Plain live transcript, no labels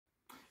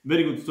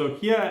Very good. So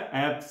here I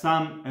have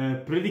some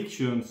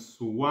predictions.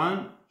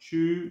 1,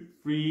 2,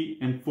 3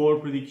 and 4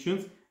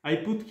 predictions. I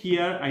put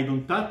here, I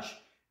don't touch.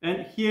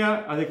 And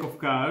here a deck of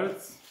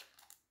cards,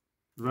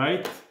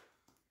 right?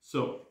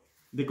 So,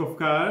 deck of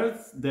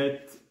cards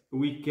that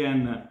we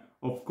can,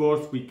 of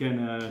course, we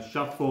can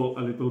shuffle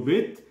a little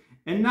bit.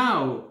 And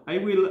now I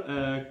will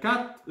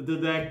cut the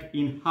deck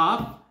in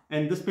half,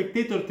 and the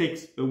spectator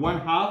takes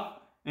one half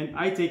and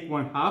I take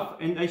one half,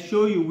 and I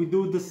show you we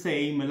do the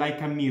same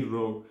like a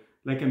mirror,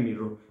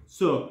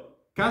 So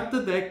cut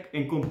the deck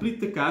and complete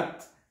the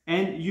cut,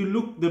 and you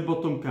look the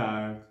bottom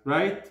card,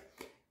 right?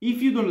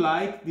 If you don't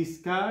like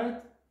this card,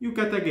 you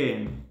cut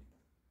again,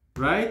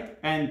 right?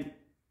 And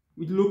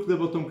we look the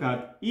bottom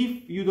card.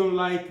 If you don't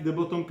like the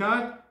bottom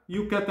card,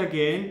 you cut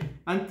again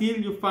until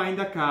you find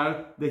a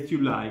card that you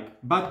like.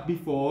 But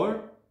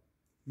before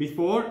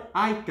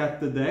I cut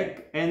the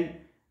deck and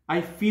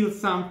I feel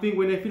something.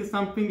 When I feel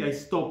something, I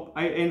stop.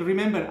 And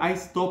remember, I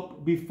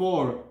stop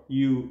before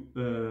you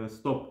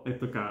stop at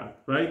the card,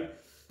 right?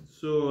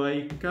 So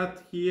I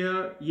cut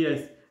here.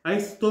 Yes, I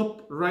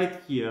stop right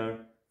here.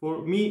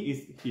 For me,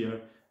 is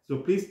here. So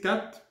please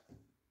cut.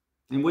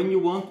 And when you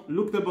want,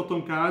 look the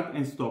bottom card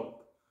and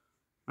stop.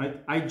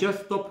 Right? I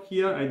just stop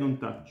here. I don't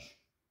touch.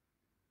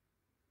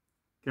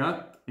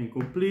 Cut and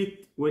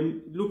complete.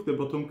 When look the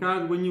bottom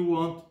card, when you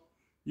want,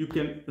 you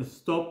can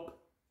stop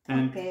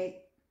and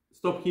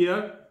stop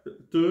here.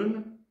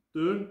 Turn.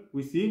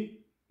 We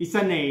see it's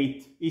an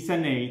 8. It's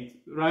an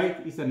 8,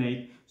 right? It's an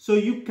 8. So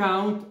you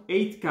count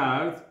 8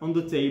 cards on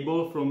the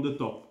table from the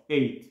top.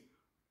 8.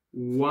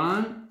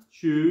 1,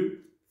 2,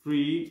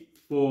 3,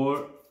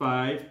 4,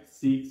 5,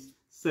 6,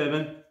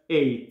 7,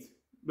 8.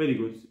 Very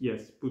good.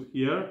 Yes, put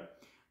here.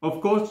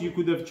 Of course, you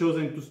could have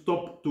chosen to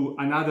stop to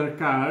another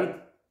card.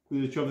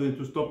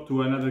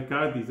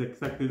 It's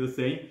exactly the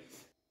same.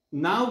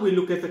 Now we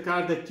look at the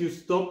card that you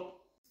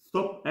stop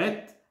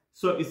at.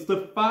 So it's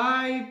the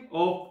 5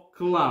 of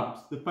clubs.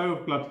 The 5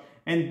 of clubs.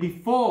 And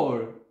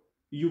before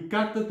you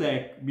cut the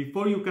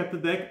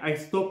deck, I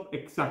stop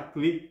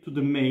exactly to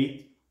the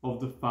mate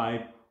of the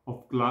 5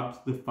 of clubs,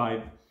 the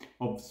 5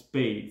 of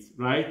spades,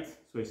 right?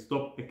 So I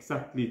stop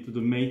exactly to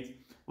the mate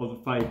of the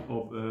 5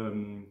 of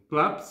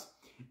clubs.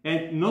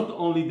 And not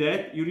only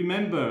that, you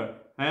remember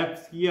I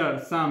have here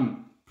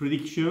some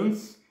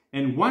predictions,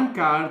 and one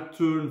card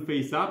turn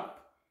face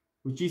up,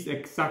 which is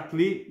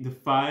exactly the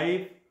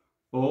 5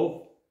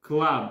 of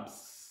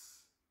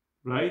clubs,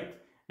 right?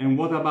 And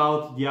what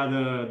about the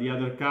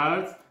other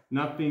cards?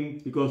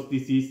 Nothing, because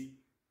this is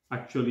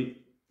actually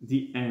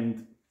the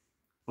end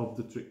of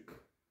the trick.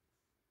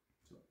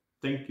 So,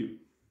 thank you.